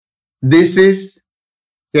This is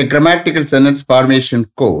a grammatical sentence formation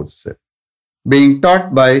course being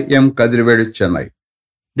taught by M. Kadirvelu Chennai.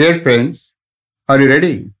 Dear friends, are you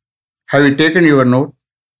ready? Have you taken your note?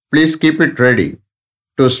 Please keep it ready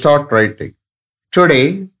to start writing.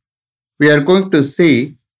 Today, we are going to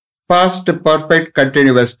see past perfect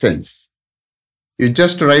continuous tense. You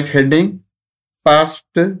just write heading, past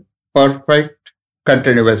perfect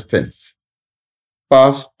continuous tense.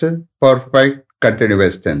 Past perfect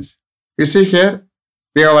continuous tense. You see here,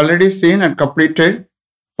 we have already seen and completed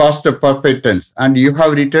past perfect tense, and you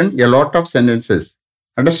have written a lot of sentences.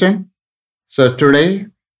 Understand? So today,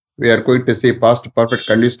 we are going to see past perfect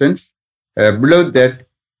continuous tense. Below that,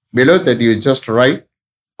 you just write,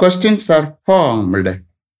 questions are formed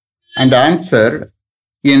and answered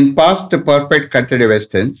in past perfect continuous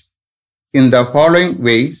tense in the following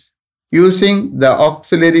ways using the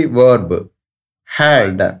auxiliary verb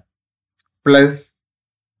had plus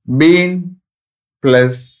been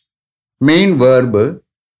plus main verb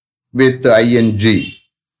with ing.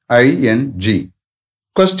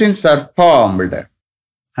 Questions are formed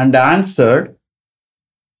and answered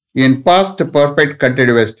in past perfect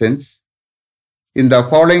continuous tense in the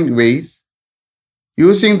following ways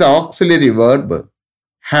using the auxiliary verb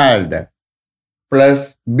had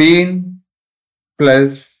plus been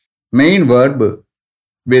plus main verb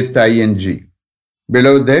with ing.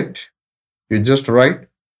 Below that, you just write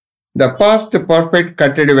the past perfect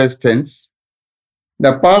continuous tense.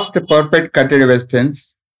 The past perfect continuous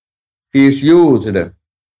tense is used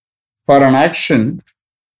for an action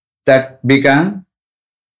that began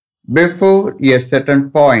before a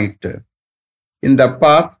certain point in the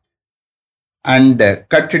past and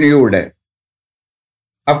continued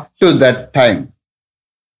up to that time.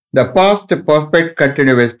 The past perfect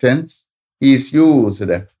continuous tense is used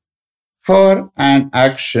for an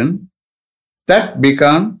action that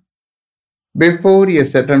began before a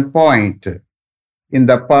certain point in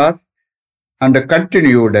the past and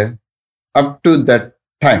continued up to that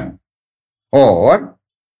time. Or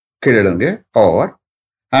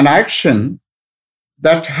an action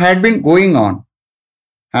that had been going on.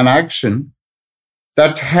 An action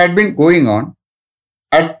that had been going on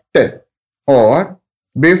at or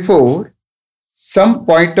before some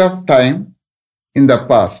point of time in the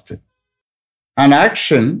past. An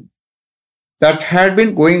action that had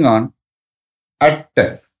been going on at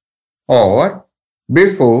or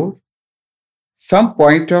before some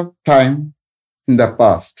point of time in the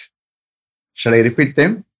past. Shall I repeat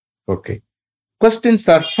them? Okay. Questions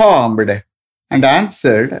are formed and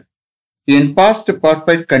answered in past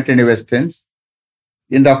perfect continuous tense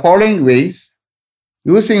in the following ways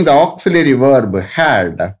using the auxiliary verb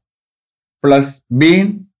had plus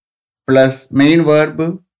been plus main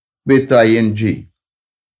verb with ing.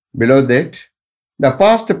 Below that, the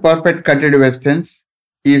past perfect continuous tense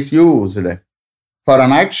is used for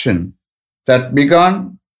an action that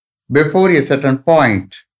began before a certain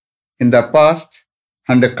point in the past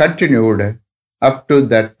and continued up to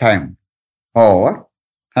that time, or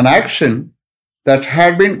an action that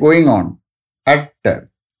had been going on at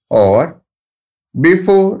or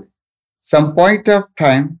before some point of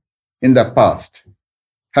time in the past.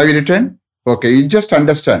 Have you written? Okay, you just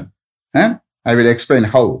understand. I will explain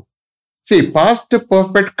how. See, past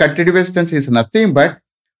perfect continuous tense is nothing but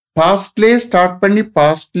pastலே start பண்ணி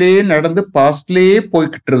பாஸ்ட்லே நடந்து பாஸ்ட்லே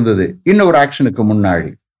போய்கிட்டு இருந்தது இன்னொரு ஆக்ஷனுக்கு முன்னாடி.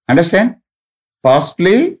 Understand?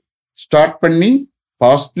 பாஸ்ட்லே start பண்ணி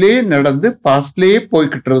பாஸ்ட்லே நடந்து பாஸ்ட்லே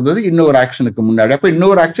போய்கிட்டு இருந்தது இன்னொரு ஆக்ஷனுக்கு முன்னாடி. அப்ப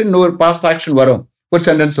இன்னொரு ஆக்ஷன், இன்னொரு பாஸ்ட் ஆக்ஷன் வரும், ஒரு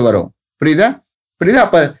சென்டென்ஸ் வரும். புரியுதா?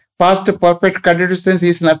 அப்ப past perfect continuous tense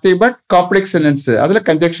is nothing but complex sentence. அதுல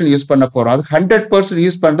கன்ஜெக்ஷன் யூஸ் பண்ண போறோம். அது 100%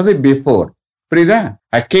 யூஸ் பண்றது பிஃபோர். புரியுதா?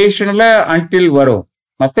 அக்கேஷனல அன்டில் வரும்.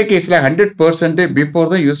 மற்ற கேஸ்ல 100%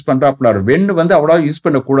 பிஃபோர் தான் யூஸ் பண்றாப்புல. வென்னு அவ்வளோ யூஸ்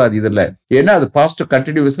பண்ணக்கூடாது இதுல. ஏன்னா அது பாஸ்ட்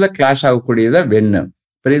கண்டினியூஸ்ல கிளாஷ் ஆகக்கூடியதா வென்னு.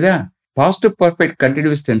 புரியுதா? பாஸ்ட் பர்ஃபெக்ட்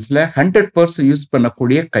கண்டினியூஸ் டென்ஸ்ல 100% யூஸ்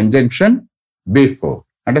பண்ணக்கூடிய conjunction before.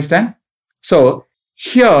 Understand? So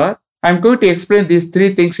here I'm going to explain these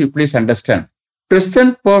three things. You please understand.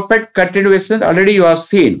 Present perfect continuous tense already you have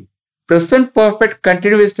seen. Present perfect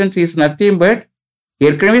continuous tense is nothing but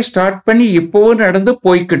ஏற்கனவே start பண்ணி இப்போ நடந்து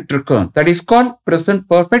போய்கிட்டு இருக்கோம். That is called present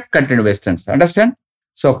perfect continuous tense. Understand?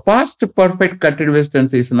 So past perfect continuous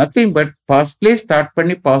tense is nothing but pastலே start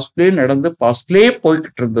பண்ணி பாஸ்ட்லே நடந்து பாஸ்ட்லே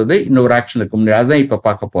போய்கிட்டு இருந்தது இன்னொரு ஆக்ஷனுக்கு முன்னாடி. அதான் இப்ப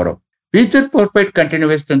பார்க்க போறோம். Future perfect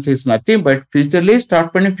continuous tense is nothing but futureலே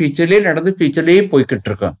start பண்ணி futureலே நடந்து futureலே போய்கிட்டு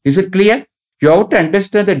இருக்கோம். Is it clear? You have to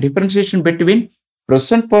understand the differentiation between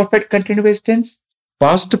present perfect continuous tense,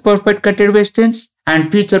 past perfect continuous tense, and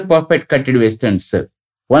future perfect continuous tense.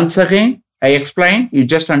 Once again, I explain, you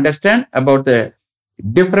just understand about the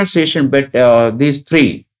differentiation but these three.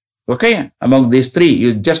 Okay, among these three, you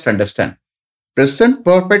just understand. Present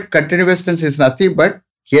perfect continuous tense is nothing but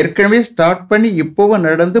ஏற்கனவே start பண்ணி இப்போவும்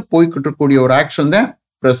நடந்து போய்கிட்டு இருக்கக்கூடிய ஒரு action தான்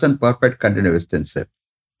present perfect continuous tense.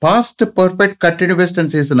 Past perfect continuous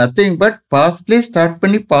tense is nothing but pastலேயே start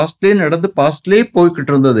பண்ணி பாஸ்ட்லேயே நடந்து பாஸ்ட்லேயே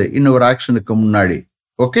போய்கிட்டு இருந்தது இன்னொரு ஆக்ஷனுக்கு முன்னாடி.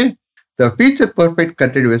 Okay, the future perfect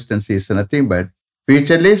continuous tense is nothing but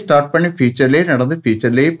futureலேயே ஸ்டார்ட் பண்ணி futureலேயே நடந்து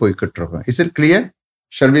futureலேயே போய்கிட்டு இருக்கோம். Is it clear?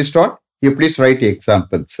 Shall we start? You please write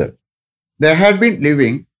examples. They had been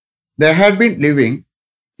living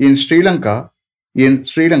in Sri Lanka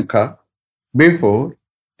before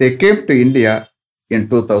they came to India in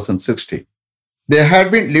 2016. They had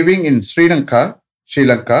been living in Sri Lanka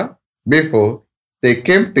before they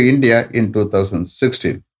came to India in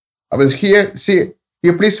 2016. Here, see,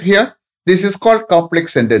 you please hear. This is called complex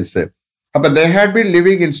sentence. But they had been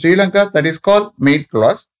living in Sri Lanka, that is called main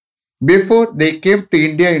clause. Before they came to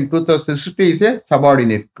India in 2016 is a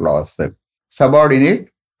subordinate clause. Subordinate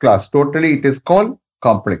clause. Totally, it is called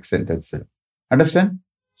complex sentence. Understand?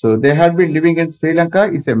 So they had been living in Sri Lanka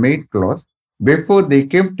is a main clause. Before they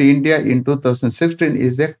came to India in 2016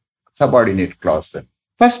 is a subordinate clause.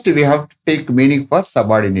 First, we have to take meaning for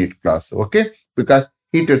subordinate clause. Okay? Because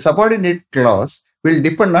subordinate clause will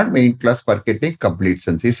depend on main clause for getting complete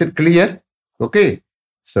sense. Is it clear? Okay.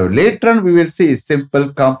 So later on we will see simple,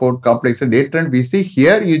 compound, complex. Later on we see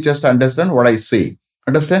here you just understand what I say.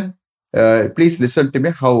 Understand? Please listen to me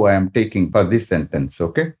how I am taking for this sentence.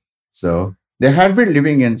 Okay. So they had been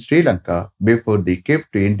living in Sri Lanka before they came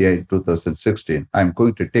to India in 2016. I am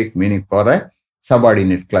going to take meaning for a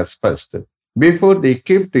subordinate clause first. Before they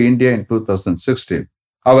came to India in 2016.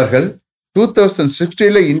 அவர்கள்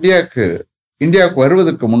 2016 இந்தியாவுக்கு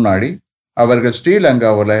வருவதற்கு முன்னாடி அவர்கள்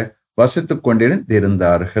ஸ்ரீலங்காவில் வசித்துக்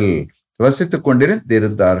கொண்டிருந்தார்கள்,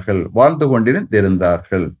 வாழ்ந்து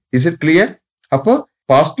கொண்டிருந்தார்கள். Is it clear? அப்போ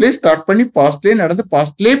பாஸ்ட்லேயே ஸ்டார்ட் பண்ணி பாஸ்ட்லேயே நடந்து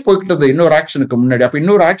பாஸ்ட்லேயே போய்கிட்டது இன்னொரு ஆக்ஷனுக்கு முன்னாடி. அப்போ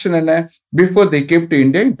இன்னொரு ஆக்ஷன் என்ன? Before they came to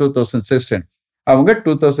India in 2016. அவங்க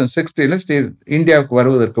 2016 இந்தியாவுக்கு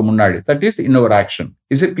வருவதற்கு முன்னாடி. தட் இஸ் இன்னொரு action.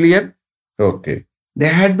 Is it clear? Okay. They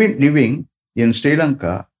had been living in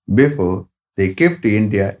Sri Lanka before they came to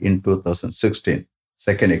India in 2016.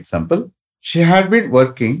 Second example. She had been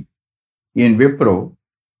working in Wipro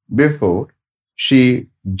before she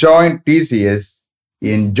joined TCS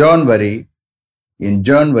in January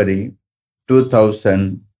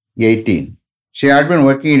 2018. She had been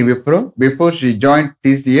working in Wipro before she joined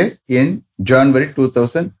TCS in January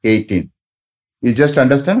 2018. You just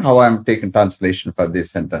understand how I am taking translation for this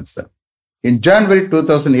sentence. In January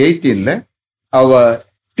 2018, our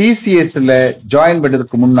TCS join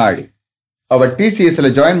பண்ணதுக்கு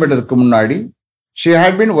முன்னாடி she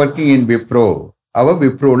had been working in Wipro. அவ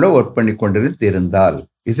விப்ரோல work பண்ணி கொண்டிருந்தாள்.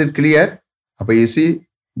 Is it clear? அப்ப you see,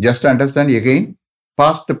 just understand again,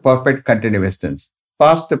 past perfect continuous tense.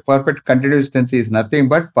 Past perfect continuous tense is nothing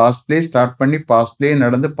but pastலேயே start பண்ணி பாஸ்ட்லேயே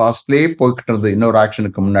நடந்து பாஸ்ட்லேயே போய்கிட்டு இருந்தது இன்னொரு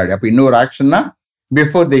ஆக்ஷனுக்கு முன்னாடி. அப்ப இன்னொரு ஆக்ஷன்னா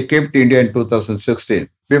before they came to India in 2016.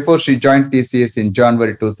 Before she joined TCS in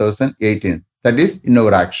January 2018. That is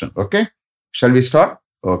இன்னொரு action. Okay? Shall we start?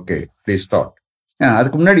 Okay, please start.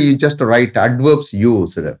 அதுக்கு முன்னாடி you just write adverbs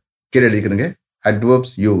used. கீழே எழுதிக்கிறீங்க.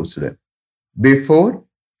 Adverbs used. Before,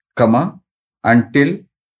 comma, until,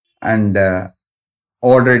 and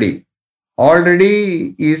already. Already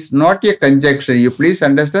is not a conjunction. You please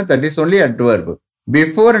understand that is only adverb.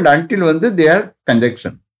 Before and until they are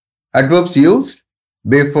conjunction. Adverbs used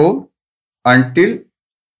before, until,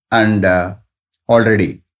 and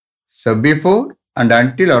already. So before and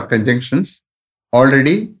until are conjunctions.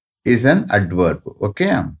 Already is an adverb. Okay.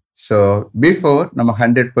 So before நம்ம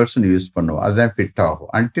 100% use பண்ணுவோம், அதுதான் fit ஆகும்.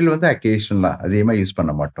 until occasionally அதிகமாக use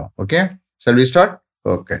பண்ண மாட்டோம். Okay. Shall we start?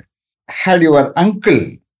 Okay. Had your uncle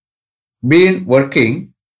been working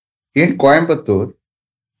in Coimbatore?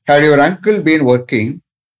 Had your uncle been working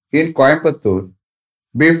in Coimbatore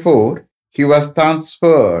before he was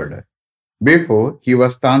transferred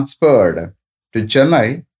to Chennai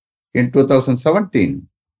in 2017?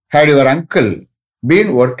 Had your uncle been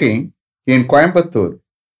working in Coimbatore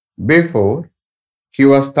before he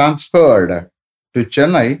was transferred to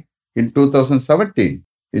Chennai in 2017?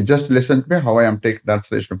 You just listen to me how I am taking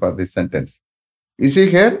translation for this sentence. You see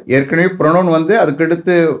here, ஏற்கனவே pronoun அதுக்கு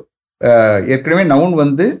அடுத்து ஏற்கனவே noun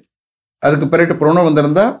அதுக்கு பிறகு pronoun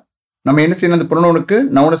வந்திருந்தா நம்ம என்ன செய்யணும்? அந்த pronounக்கு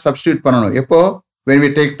noun சப்ஸ்டியூட் பண்ணணும். எப்போ? when we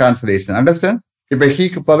take translation. Understand? இப்போ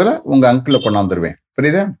ஹீக்கு பதிலா உங்க அங்கிள் கொண்டாந்துருவேன்.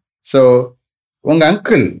 புரியுதா? ஸோ உங்க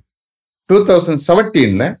அங்கிள்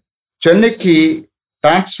 2017 சென்னைக்கு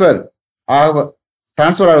டிரான்ஸ்ஃபர்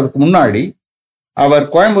ஆகிறதுக்கு முன்னாடி அவர்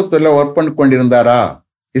கோயம்புத்தூர்ல ஒர்க் பண்ணி கொண்டிருந்தாரா?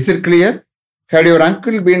 Is it clear? Had your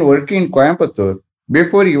uncle been working in Coimbatore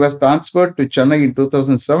before he was transferred to Chennai in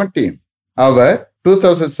 2017? அவர்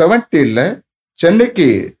 2017ல சென்னைக்கு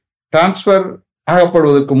டிரான்ஸ்ஃபர்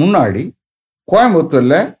ஆகப்படுவதற்கு முன்னாடி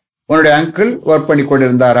கோயம்புத்தூர்ல உன்னுடைய அங்கிள் ஒர்க் பண்ணி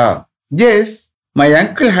கொண்டிருந்தாரா? Yes, my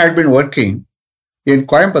uncle had been working in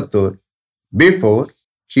Coimbatore before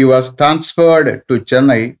he was transferred to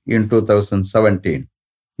Chennai in 2017.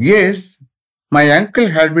 Yes, my uncle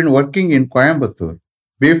had been working in Coimbatore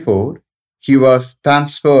before he was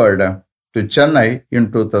transferred to Chennai in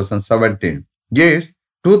 2017. Yes,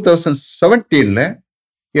 2017ல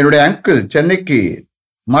என்னுடைய uncle சென்னைக்கு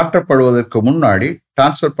மாற்றப்படுவதற்கு முன்னாடி,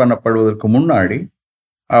 transfer பண்ணப்படுவதற்கு முன்னாடி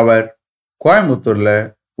அவர் கோயம்புத்தூர்ல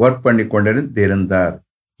work பண்ணி கொண்டிருந்தார்.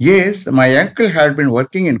 Yes, my uncle had been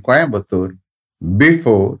working in Coimbatore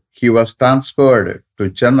before he was transferred to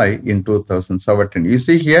Chennai in 2017. You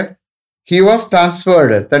see here, he was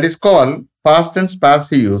transferred. That is called past tense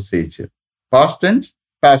passive usage. Past tense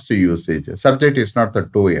passive usage. Subject is not the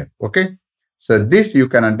to here. Okay. So this you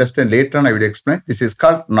can understand later on. I will explain. This is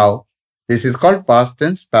called now. This is called past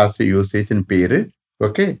tense passive usage in period.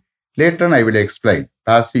 Okay. Later on I will explain.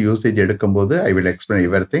 Passive usage edukumbodhu I will explain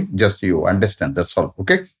everything. Just you understand. That's all.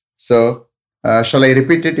 Okay. So shall I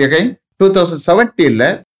repeat it again? 2017ல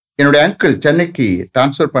என்னுடைய uncle சென்னைக்கு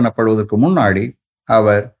transfer பண்ணப்படுவதற்கு முன்னாடி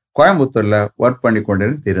அவர் கோயம்புத்தூர்ல work பண்ணி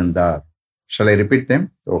கொண்டிருந்தார். Shall I repeat them?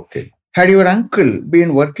 Okay. Had your uncle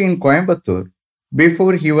been working in Coimbatore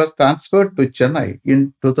before he was transferred to Chennai in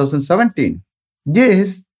 2017?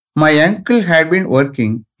 Yes, my uncle had been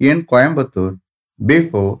working in Coimbatore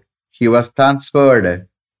before he was transferred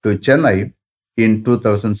to Chennai in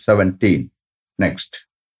 2017. Next.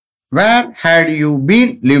 Where had you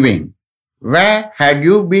been living? Where had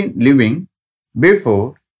you been living before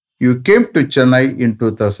you came to Chennai in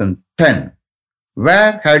 2010?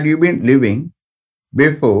 Where had you been living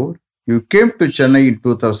before you came to Chennai in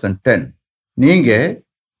 2010? நீங்க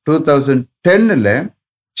 2010ல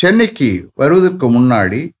சென்னைக்கு வருவதற்கு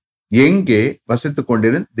முன்னாடி எங்கே வசித்துக்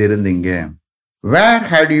கொண்டிருந்தீங்க? Where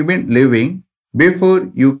had you been living before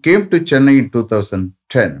you came to Chennai in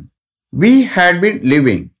 2010? We had been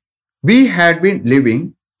living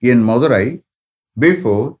in Madurai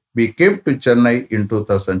before we came to Chennai in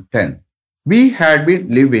 2010. We had been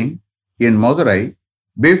living in Madurai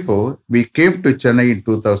before we came to Chennai in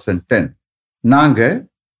 2010. நாங்க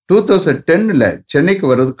 2010ல சென்னைக்கு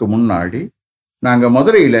வர்றதுக்கு முன்னாடி நாங்க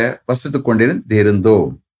மதுரையில வசித்துக் கொண்டிருந்தோம்.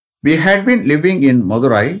 We had been living in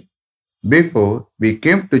Madurai before we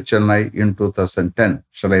came to Chennai in 2010.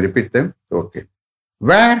 Shall I repeat them? Okay.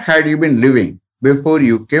 Where had you been living before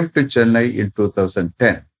you came to Chennai in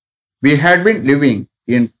 2010? We had been living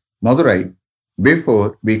in Madurai before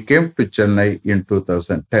we came to Chennai in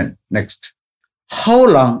 2010. Next. How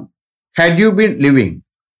long had you been living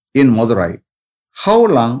in Madurai? How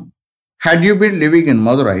long had you been living in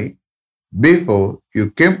Madurai before you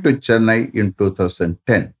came to Chennai in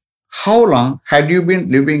 2010? How long had you been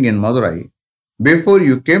living in Madurai before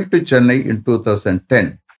you came to Chennai in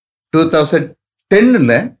 2010?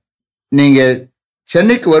 2010ல நீங்க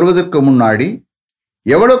சென்னைக்கு வருவதற்கு முன்னாடி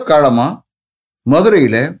எவ்வளவு காலமா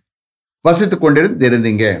மதுரையில வசித்துக்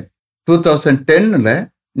கொண்டிருந்தீங்க? 2010ல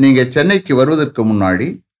நீங்க சென்னைக்கு வருவதற்கு முன்னாடி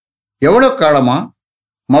எவ்வளவு காலமா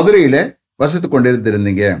மதுரையில வசித்துக்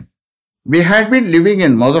கொண்டிருந்தீங்க? We had been living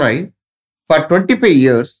in Madurai for 25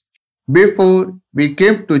 years before we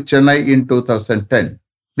came to Chennai in 2010.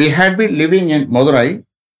 We had been living in Madurai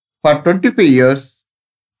for 25 years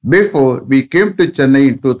before we came to Chennai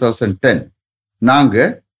in 2010. நாங்க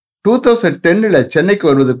 2010ல சென்னைக்கு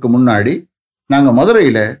வருவதற்கு முன்னாடி நாங்க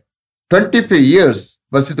மதுரையில 25 years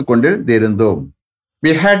வசித்துக் கொண்டிருந்தோம்.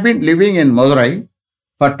 We had been living in Madurai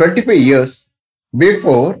for 25 years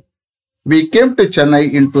before we came to Chennai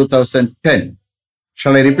in 2010.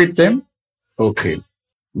 Shall I repeat them? Okay.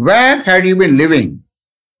 Where had you been living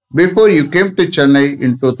before you came to Chennai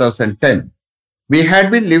in 2010? We had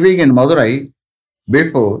been living in Madurai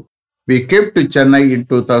before we came to Chennai in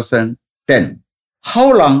 2010. How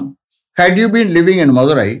long had you been living in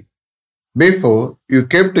Madurai before you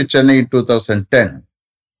came to Chennai in 2010?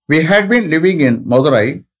 We had been living in Madurai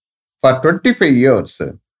for 25 years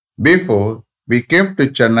before we came to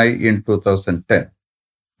Chennai in 2010.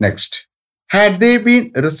 Next. Had they been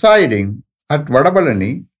residing at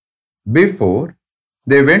Vadabalani before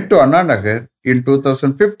they went to Anna Nagar in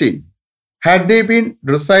 2015? Had they been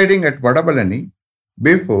residing at Vadabalani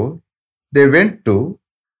before they went to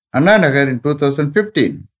Anna Nagar in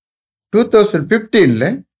 2015? 2015ல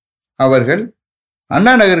அவர்கள்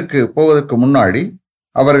அண்ணா நகருக்கு போவதற்கு முன்னாடி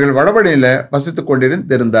அவர்கள் வடபழனியில வசித்துக்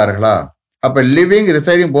கொண்டிருந்தார்களா? அப்ப living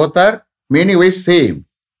residing both are meaning wise same.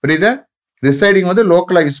 புரியுதா? residing வந்து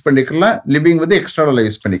localா யூஸ் பண்ணிக்கலாம், living வந்து externalா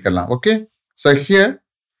யூஸ் பண்ணிக்கலாம். Okay, so here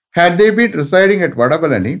had they been residing at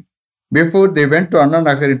Vadabalani before they went to Anna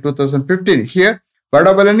Nagar in 2015. Here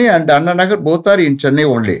Vadabalani and Anna Nagar both are in Chennai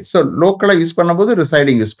only. So localா use பண்ணும்போது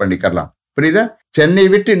residing use பண்ணிக்கலாம். புரியுதா? சென்னை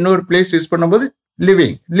விட்டு இன்னொரு place use பண்ணும்போது live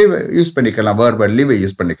use பண்ணிக்கலாம், verb live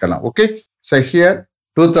use பண்ணிக்கலாம். Okay, so here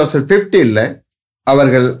 2015ல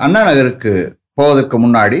அவர்கள் அண்ணா நகருக்கு போவதற்கு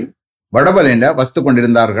முன்னாடி வடபழனியில வசித்துக்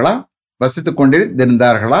கொண்டிருந்தார்களா?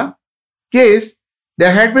 Yes,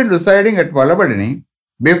 they had been residing at Vadabalani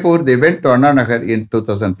before they went to Anna Nagar in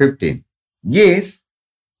 2015. Yes,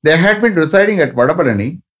 they had been residing at Vadabalani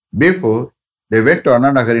before they went to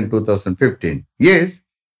Anna Nagar in 2015. Yes,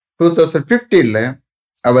 2015ல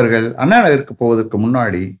அவர்கள் அண்ணா நகருக்கு போவதற்கு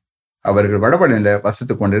முன்னாடி அவர்கள் வடபழனியில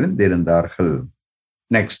வசித்துக் கொண்டிருந்தார்கள்.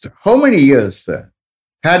 Next, how many years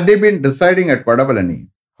had they been residing at Vadabalani?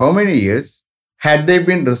 How many years had they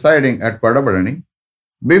been residing at Vadabalani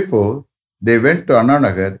before they went to Anna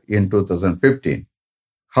Nagar in 2015?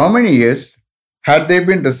 How many years had they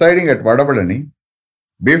been residing at Vadabalani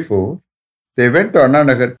before they went to Anna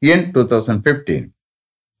Nagar in 2015?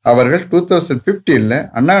 அவர்கள் 2015ல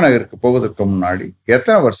அண்ணா நகருக்கு போவதற்கு முன்னாடி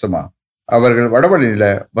எத்தனை வருஷமா அவர்கள் வடபழனியில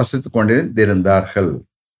வசித்துக் கொண்டிருந்தார்கள்?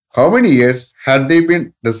 How many years had they been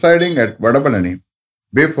residing at Vadabalani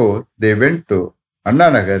before they went to Anna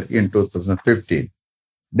Nagar in 2015?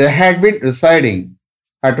 They had been residing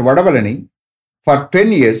at Vadabalani for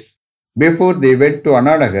 10 years before they went to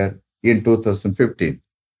Anna Nagar in 2015.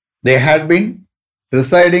 They had been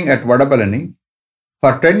residing at Vadabalani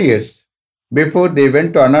for 10 years before they went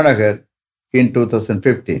to Anna Nagar in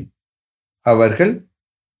 2015. அவர்கள்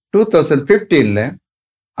 2015ல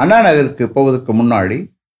அண்ணா நகருக்கு போவதற்கு முன்னாடி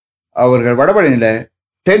அவர்கள் வடபழனியில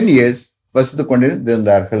 10 years வசித்துக்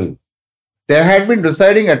கொண்டிருந்தார்கள். They had been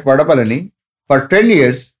residing at Vadabalani for 10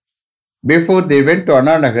 years before they went to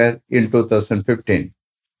Anna Nagar in 2015.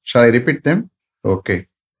 Shall I repeat them? Okay.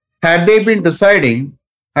 Had they been residing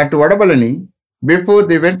at Vadabalani before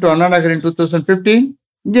they went to Anna Nagar in 2015?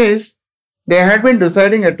 Yes, they had been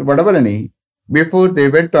residing at Vadabalani before they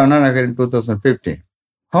went to Anna Nagar in 2015.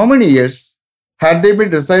 How many years had they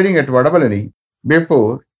been residing at Vadabalani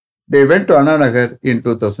before they went to Anna Nagar in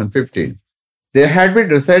 2015? They had been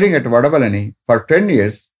residing at Vadabalani for 10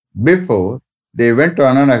 years before they went to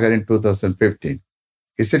Anna Nagar in 2015.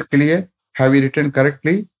 Is it clear? Have you written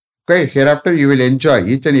correctly? Okay, hereafter you will enjoy.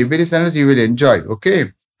 Each and every sentence you will enjoy. Okay,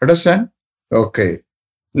 understand? Okay,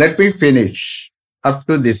 let me finish up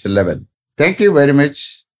to this level. Thank you very much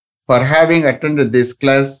for having attended this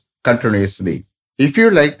class continuously. If you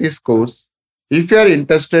like this course, if you are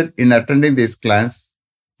interested in attending this class,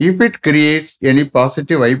 if it creates any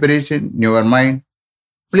positive vibration in your mind,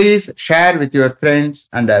 please share with your friends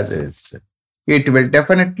and others. It will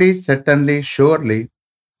definitely, certainly, surely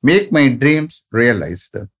make my dreams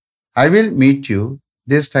realized. I will meet you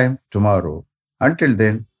this time tomorrow. Until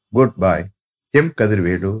then, goodbye. M.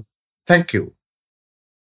 Kadirvelu. Thank you.